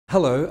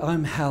Hello,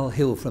 I'm Hal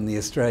Hill from the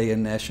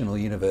Australian National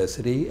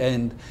University,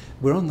 and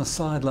we're on the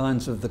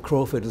sidelines of the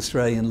Crawford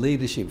Australian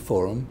Leadership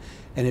Forum,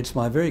 and it's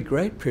my very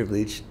great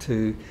privilege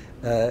to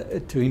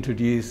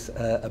introduce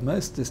a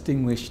most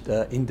distinguished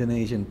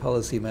Indonesian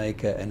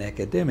policymaker and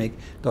academic,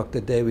 Dr.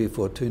 Dewi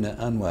Fortuna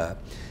Anwar.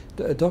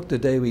 Dr.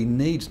 Dewi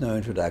needs no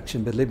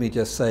introduction, but let me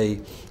just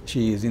say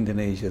she is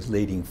Indonesia's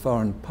leading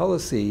foreign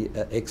policy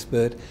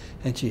expert,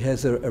 and she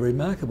has a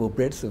remarkable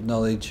breadth of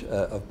knowledge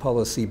of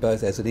policy,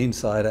 both as an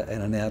insider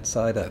and an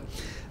outsider.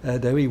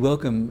 Dewi,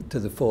 welcome to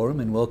the forum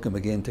and welcome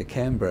again to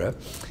Canberra.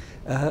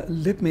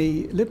 Let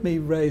me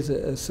raise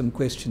some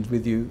questions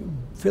with you,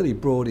 fairly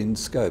broad in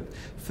scope.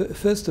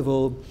 First of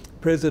all,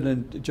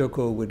 President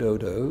Joko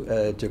Widodo,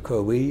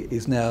 Jokowi,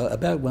 is now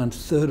about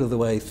 1/3 of the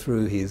way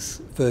through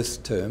his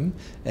first term,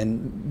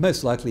 and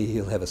most likely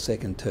he'll have a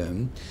second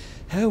term.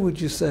 How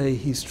would you say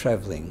he's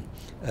travelling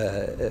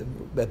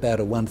about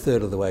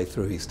 1/3 of the way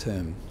through his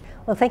term?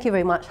 Well, thank you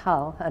very much,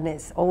 Hal, and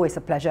it's always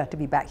a pleasure to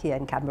be back here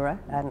in Canberra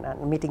and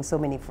meeting so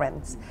many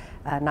friends.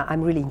 And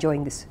I'm really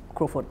enjoying this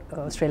Crawford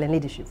Australian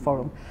Leadership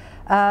Forum.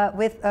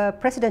 With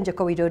President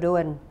Jokowi Widodo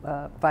and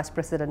Vice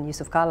President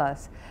Yusuf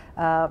Kala's,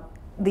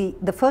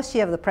 the first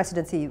year of the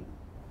presidency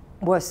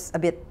was a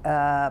bit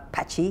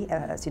patchy.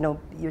 As you know,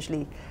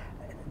 usually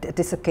it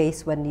is the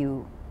case when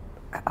you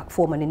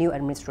form a new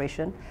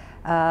administration.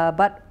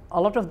 But a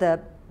lot of the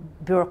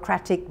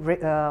bureaucratic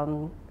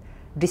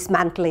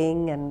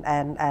dismantling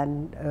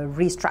and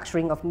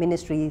restructuring of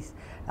ministries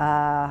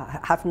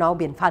have now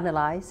been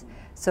finalized.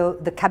 So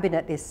the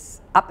cabinet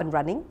is up and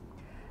running.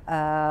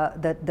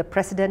 The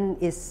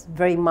president is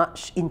very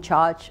much in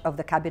charge of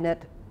the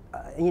cabinet.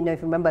 You know,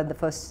 if you remember in the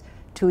first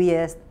 2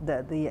 years,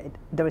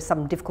 there is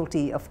some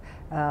difficulty of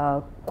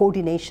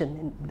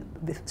coordination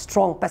with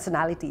strong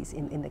personalities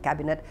in the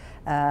cabinet,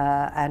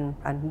 and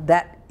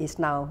that is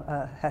now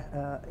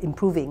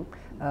improving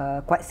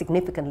quite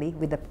significantly,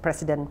 with the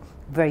president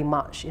very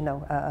much, you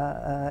know,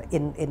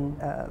 in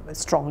a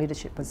strong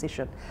leadership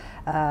position.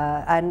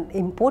 And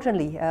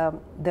importantly,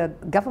 the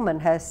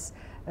government has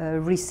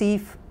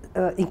received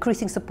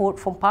increasing support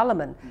from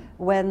Parliament.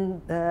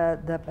 When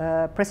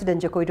the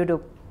President Jokowi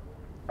Widodo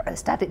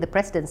started the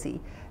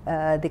presidency,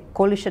 the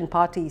coalition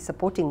party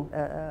supporting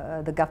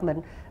the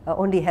government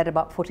only had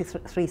about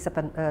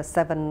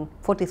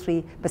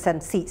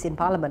 43% seats in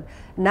Parliament.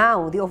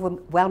 Now the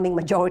overwhelming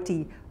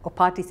majority of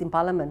parties in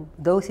Parliament,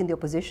 those in the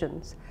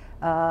oppositions,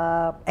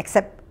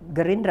 except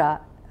Gerindra,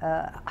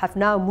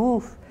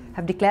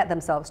 have declared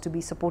themselves to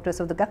be supporters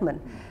of the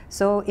government.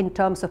 So in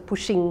terms of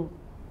pushing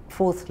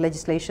forth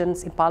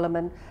legislations in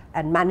Parliament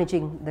and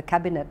managing the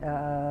cabinet,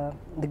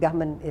 the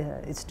government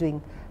is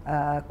doing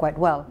quite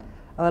well.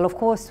 Well, of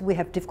course, we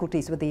have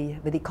difficulties with the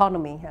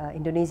economy.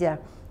 Indonesia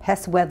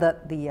has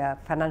weathered the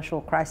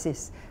financial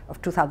crisis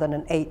of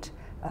 2008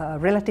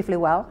 relatively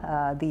well.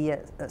 The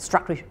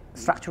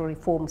structural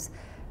reforms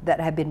that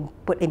have been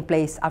put in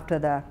place after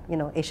the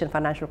Asian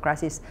financial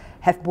crisis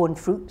have borne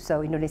fruit.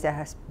 So Indonesia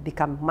has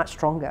become much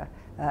stronger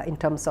in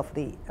terms of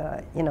the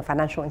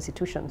financial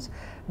institutions.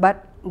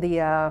 But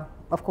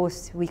of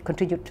course, we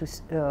continue to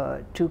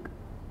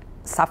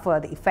suffer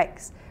the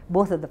effects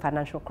both of the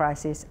financial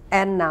crisis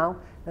and now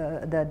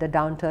the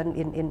downturn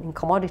in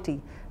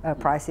commodity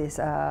prices.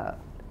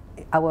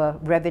 Our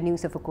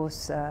revenues have, of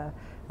course,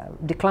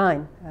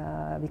 declined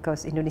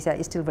because Indonesia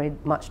is still very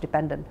much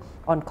dependent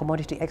on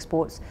commodity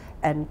exports,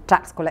 and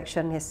tax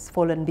collection has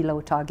fallen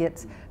below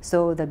targets.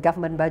 So the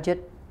government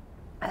budget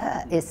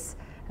is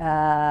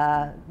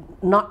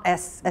not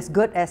as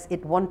good as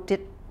it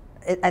wanted,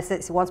 as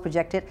it was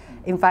projected.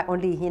 In fact,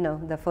 only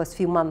the first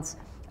few months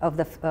of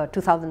the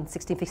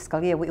 2016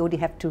 fiscal year, we already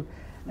have to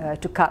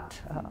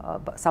cut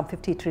some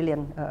 50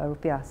 trillion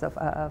rupiah of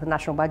the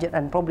national budget,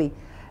 and probably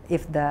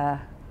if the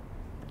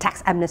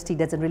tax amnesty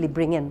doesn't really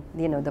bring in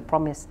the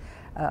promised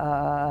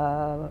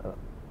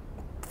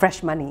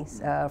fresh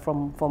monies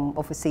from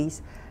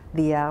overseas,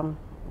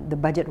 the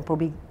budget will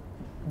probably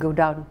go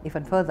down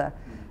even further.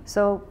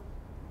 So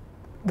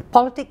the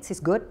politics is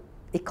good.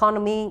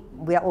 Economy,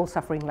 we are all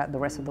suffering like the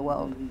rest of the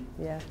world.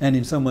 Yeah. And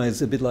in some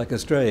ways, a bit like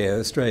Australia.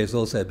 Australia's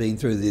also been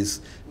through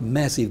this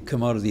massive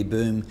commodity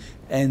boom,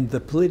 and the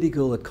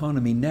political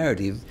economy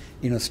narrative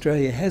in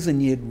Australia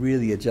hasn't yet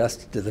really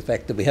adjusted to the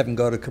fact that we haven't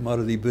got a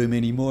commodity boom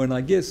anymore. And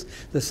I guess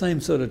the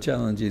same sort of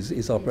challenge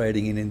is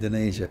operating in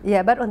Indonesia.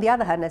 Yeah, but on the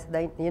other hand,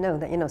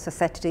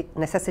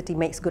 necessity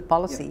makes good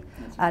policy,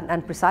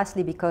 and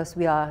precisely because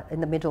we are in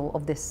the middle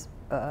of this,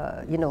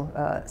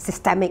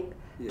 systemic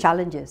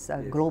challenges,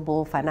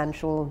 global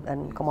financial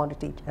and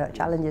commodity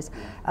challenges.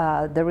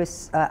 There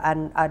is,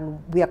 and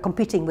we are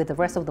competing with the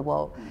rest of the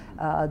world.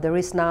 There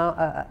is now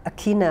a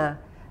keener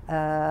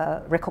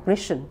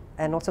recognition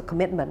and also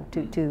commitment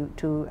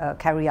to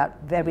carry out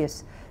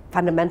various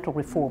fundamental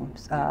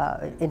reforms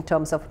in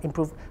terms of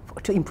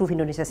to improve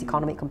Indonesia's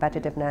economic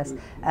competitiveness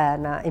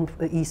and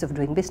ease of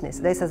doing business.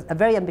 There's a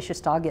very ambitious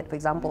target, for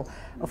example,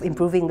 of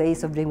improving the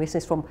ease of doing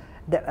business from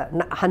the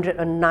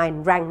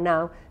 109 rank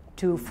now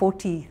to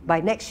 40 by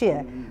next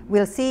year.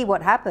 We'll see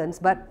what happens,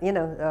 but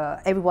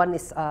everyone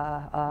is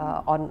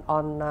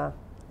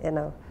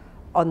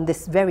on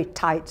this very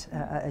tight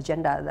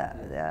agenda.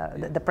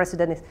 The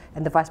president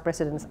and the vice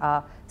presidents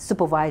are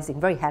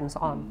supervising, very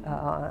hands-on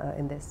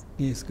in this.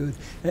 Yes, good.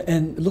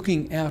 And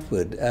looking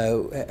outward,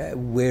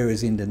 where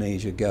is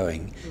Indonesia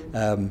going?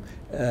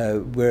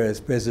 Whereas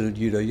President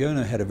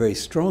Yudhoyono had a very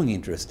strong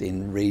interest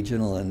in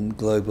regional and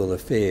global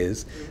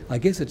affairs, I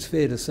guess it's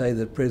fair to say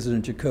that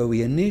President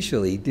Jokowi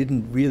initially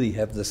didn't really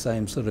have the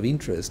same sort of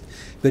interest,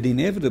 but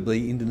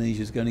inevitably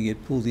Indonesia is going to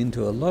get pulled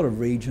into a lot of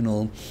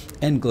regional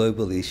and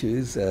global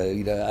issues,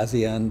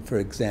 ASEAN, for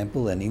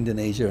example, and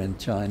Indonesia and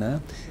China,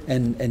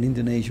 and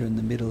Indonesia and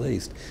the Middle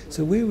East.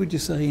 So where would you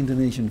say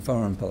Indonesian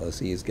foreign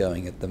policy is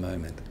going at the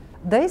moment?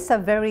 There is a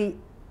very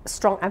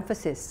strong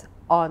emphasis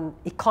on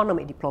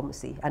economic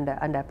diplomacy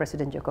under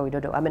President Joko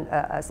Widodo. I mean,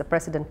 as the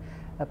President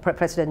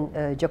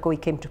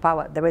Jokowi came to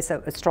power, there is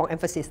a strong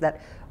emphasis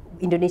that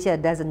Indonesia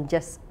doesn't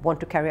just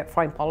want to carry out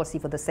foreign policy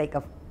for the sake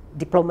of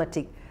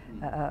diplomatic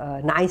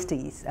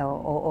niceties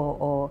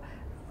or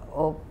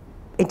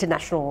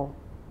international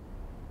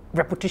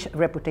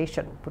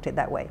reputation, put it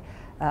that way,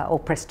 or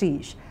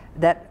prestige.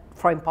 That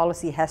foreign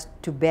policy has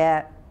to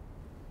bear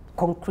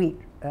concrete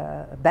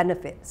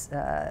benefits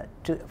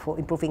for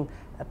improving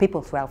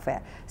people's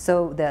welfare.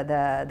 So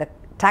the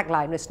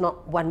tagline is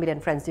not 1 million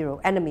friends,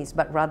 0 enemies,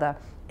 but rather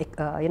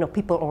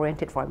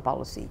people-oriented foreign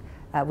policy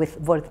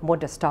with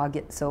modest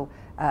targets. So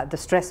the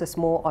stress is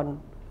more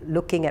on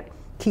looking at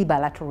key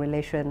bilateral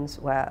relations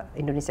where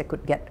Indonesia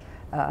could get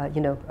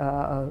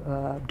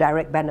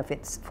direct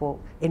benefits for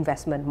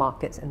investment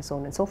markets and so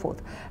on and so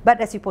forth.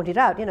 But as you pointed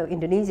out,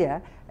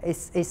 Indonesia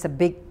is a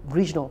big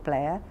regional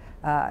player.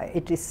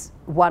 It is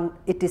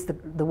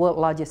the world's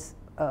largest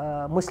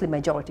Muslim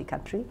majority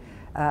country.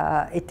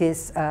 It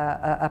is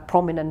a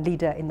prominent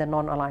leader in the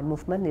non-aligned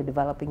movement in the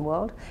developing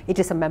world. It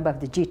is a member of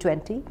the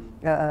G20.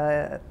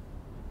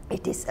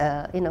 It is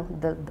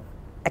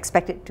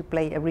expected to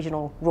play a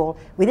regional role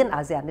within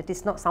ASEAN. It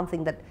is not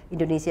something that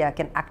Indonesia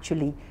can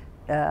actually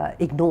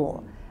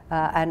ignore.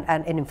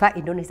 And in fact,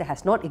 Indonesia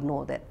has not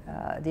ignored it.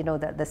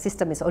 The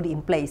system is already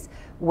in place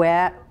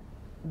where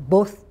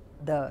both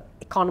the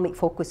economic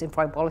focus in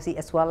foreign policy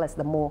as well as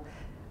the more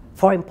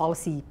foreign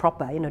policy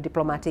proper,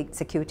 diplomatic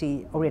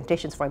security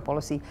orientations foreign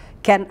policy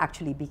can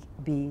actually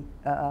be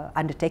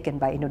undertaken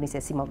by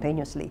Indonesia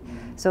simultaneously.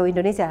 So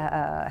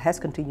Indonesia has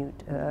continued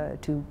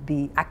to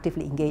be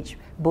actively engaged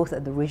both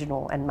at the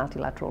regional and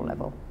multilateral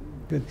level.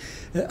 Good.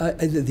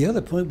 The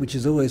other point which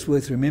is always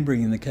worth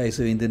remembering in the case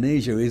of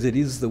Indonesia is it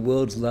is the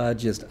world's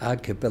largest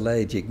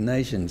archipelagic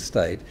nation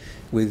state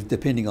with,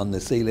 depending on the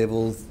sea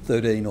level,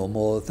 13 or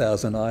more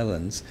thousand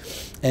islands.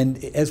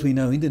 And as we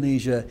know,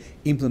 Indonesia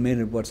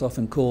implemented what's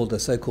often called a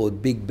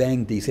so-called Big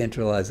Bang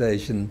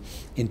decentralisation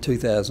in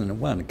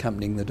 2001,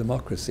 accompanying the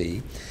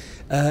democracy.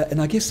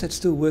 And I guess that's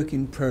still work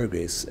in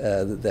progress,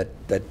 that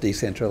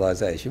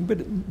decentralisation,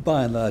 but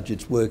by and large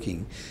it's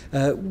working.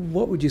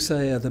 What would you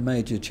say are the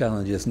major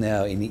challenges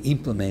now in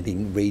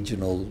implementing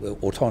regional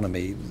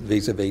autonomy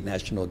vis-a-vis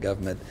national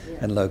government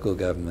and local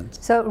governments?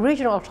 So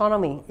regional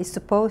autonomy is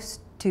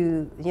supposed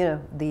to,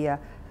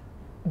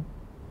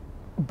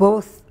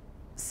 both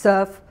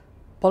serve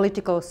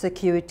political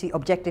security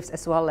objectives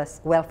as well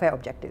as welfare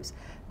objectives.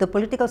 The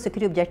political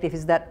security objective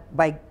is that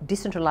by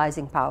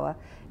decentralising power,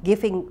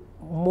 giving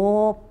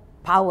more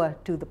power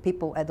to the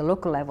people at the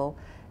local level,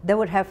 they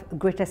would have a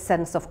greater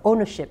sense of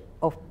ownership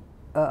of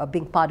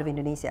being part of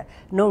Indonesia.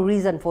 No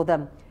reason for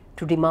them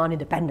to demand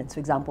independence, for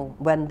example,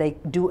 when they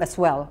do as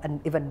well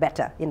and even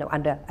better,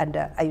 under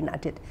a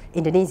united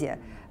Indonesia.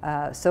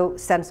 So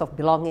sense of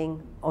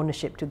belonging,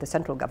 ownership to the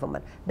central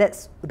government.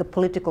 That's the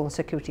political and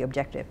security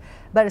objective.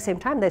 But at the same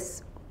time,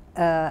 there's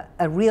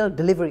a real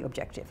delivery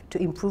objective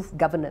to improve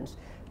governance,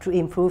 to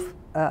improve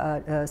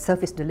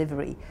service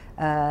delivery,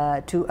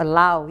 to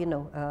allow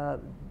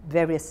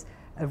various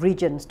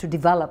regions to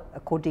develop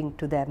according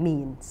to their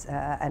means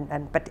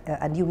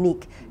and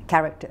unique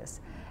characters.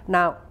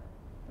 Now,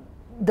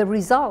 the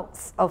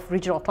results of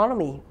regional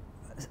autonomy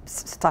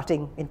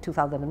starting in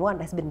 2001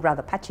 has been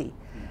rather patchy.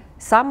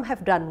 Some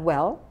have done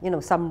well.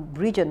 Some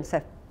regions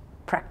have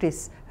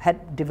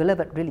had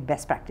developed really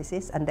best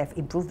practices and they've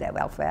improved their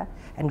welfare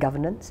and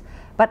governance,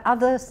 but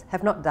others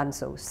have not done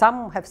so.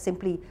 Some have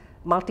simply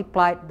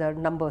multiplied the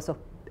numbers of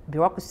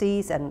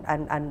bureaucracies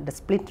and the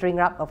splintering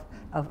up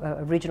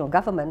of regional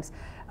governments,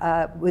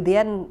 with the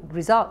end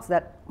results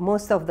that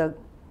most of the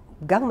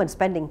government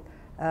spending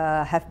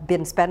have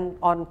been spent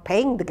on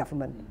paying the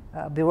government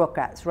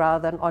bureaucrats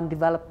rather than on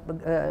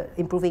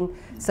improving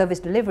service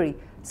delivery.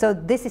 So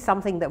this is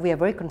something that we are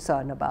very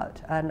concerned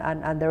about,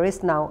 and there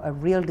is now a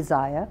real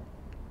desire,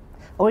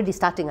 already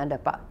starting under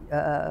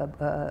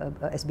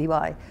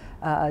SBY,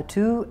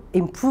 to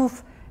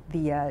improve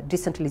the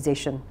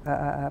decentralization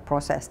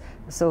process.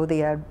 So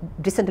the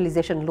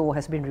decentralization law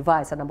has been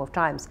revised a number of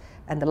times,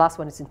 and the last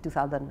one is in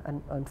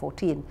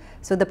 2014.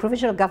 So the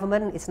provincial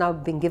government is now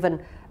being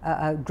given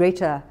a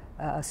greater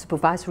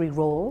supervisory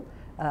role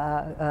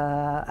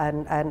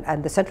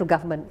and the central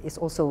government is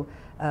also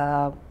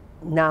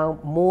now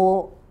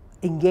more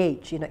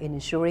engaged, in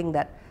ensuring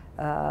that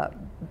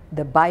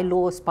the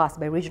bylaws passed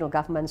by regional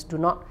governments do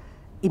not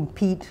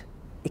impede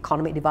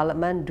economic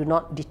development, do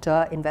not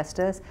deter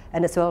investors,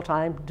 and at the same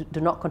time do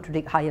not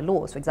contradict higher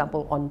laws, for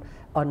example,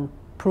 on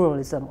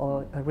pluralism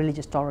or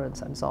religious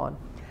tolerance and so on.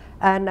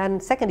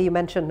 And secondly, you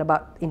mentioned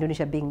about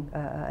Indonesia being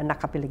an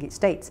archipelagic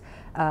state.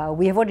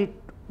 We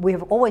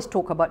have always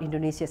talked about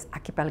Indonesia's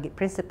archipelagic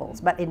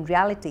principles, but in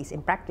realities,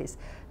 in practice,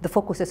 the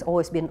focus has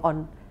always been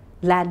on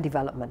land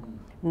development.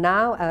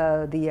 Now,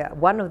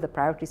 one of the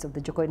priorities of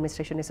the Jokowi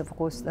administration is, of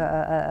course,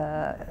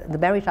 the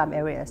maritime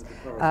areas.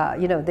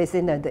 There's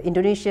the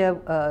Indonesia,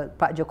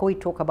 Pak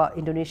Jokowi talk about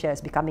Indonesia as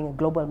becoming a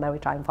global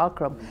maritime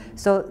fulcrum.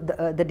 So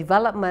the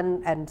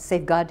development and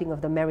safeguarding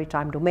of the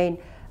maritime domain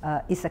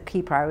is a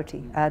key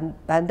priority, and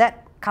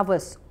that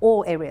covers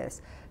all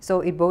areas.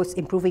 So it both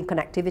improving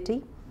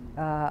connectivity,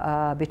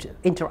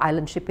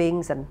 inter-island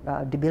shippings and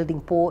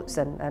building ports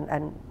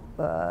and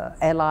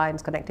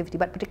airlines connectivity,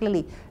 but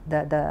particularly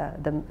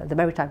the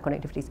maritime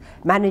connectivities,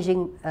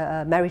 managing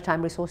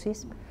maritime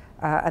resources,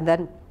 and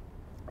then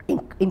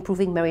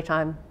improving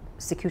maritime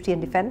security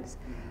and defense,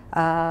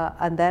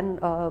 and then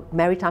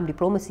maritime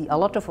diplomacy. A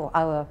lot of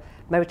our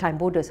maritime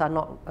borders are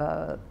not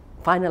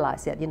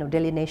finalized yet,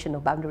 delineation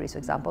of boundaries, for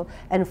example.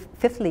 And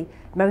fifthly,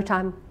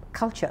 maritime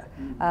culture.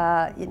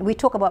 We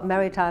talk about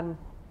maritime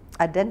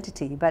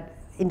identity, but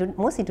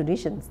most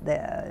Indonesians,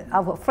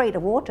 are afraid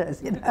of waters,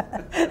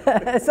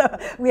 so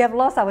we have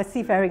lost our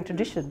seafaring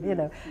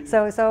tradition,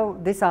 So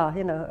these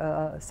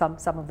are,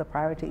 some of the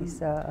priorities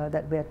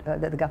that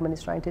the government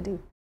is trying to do.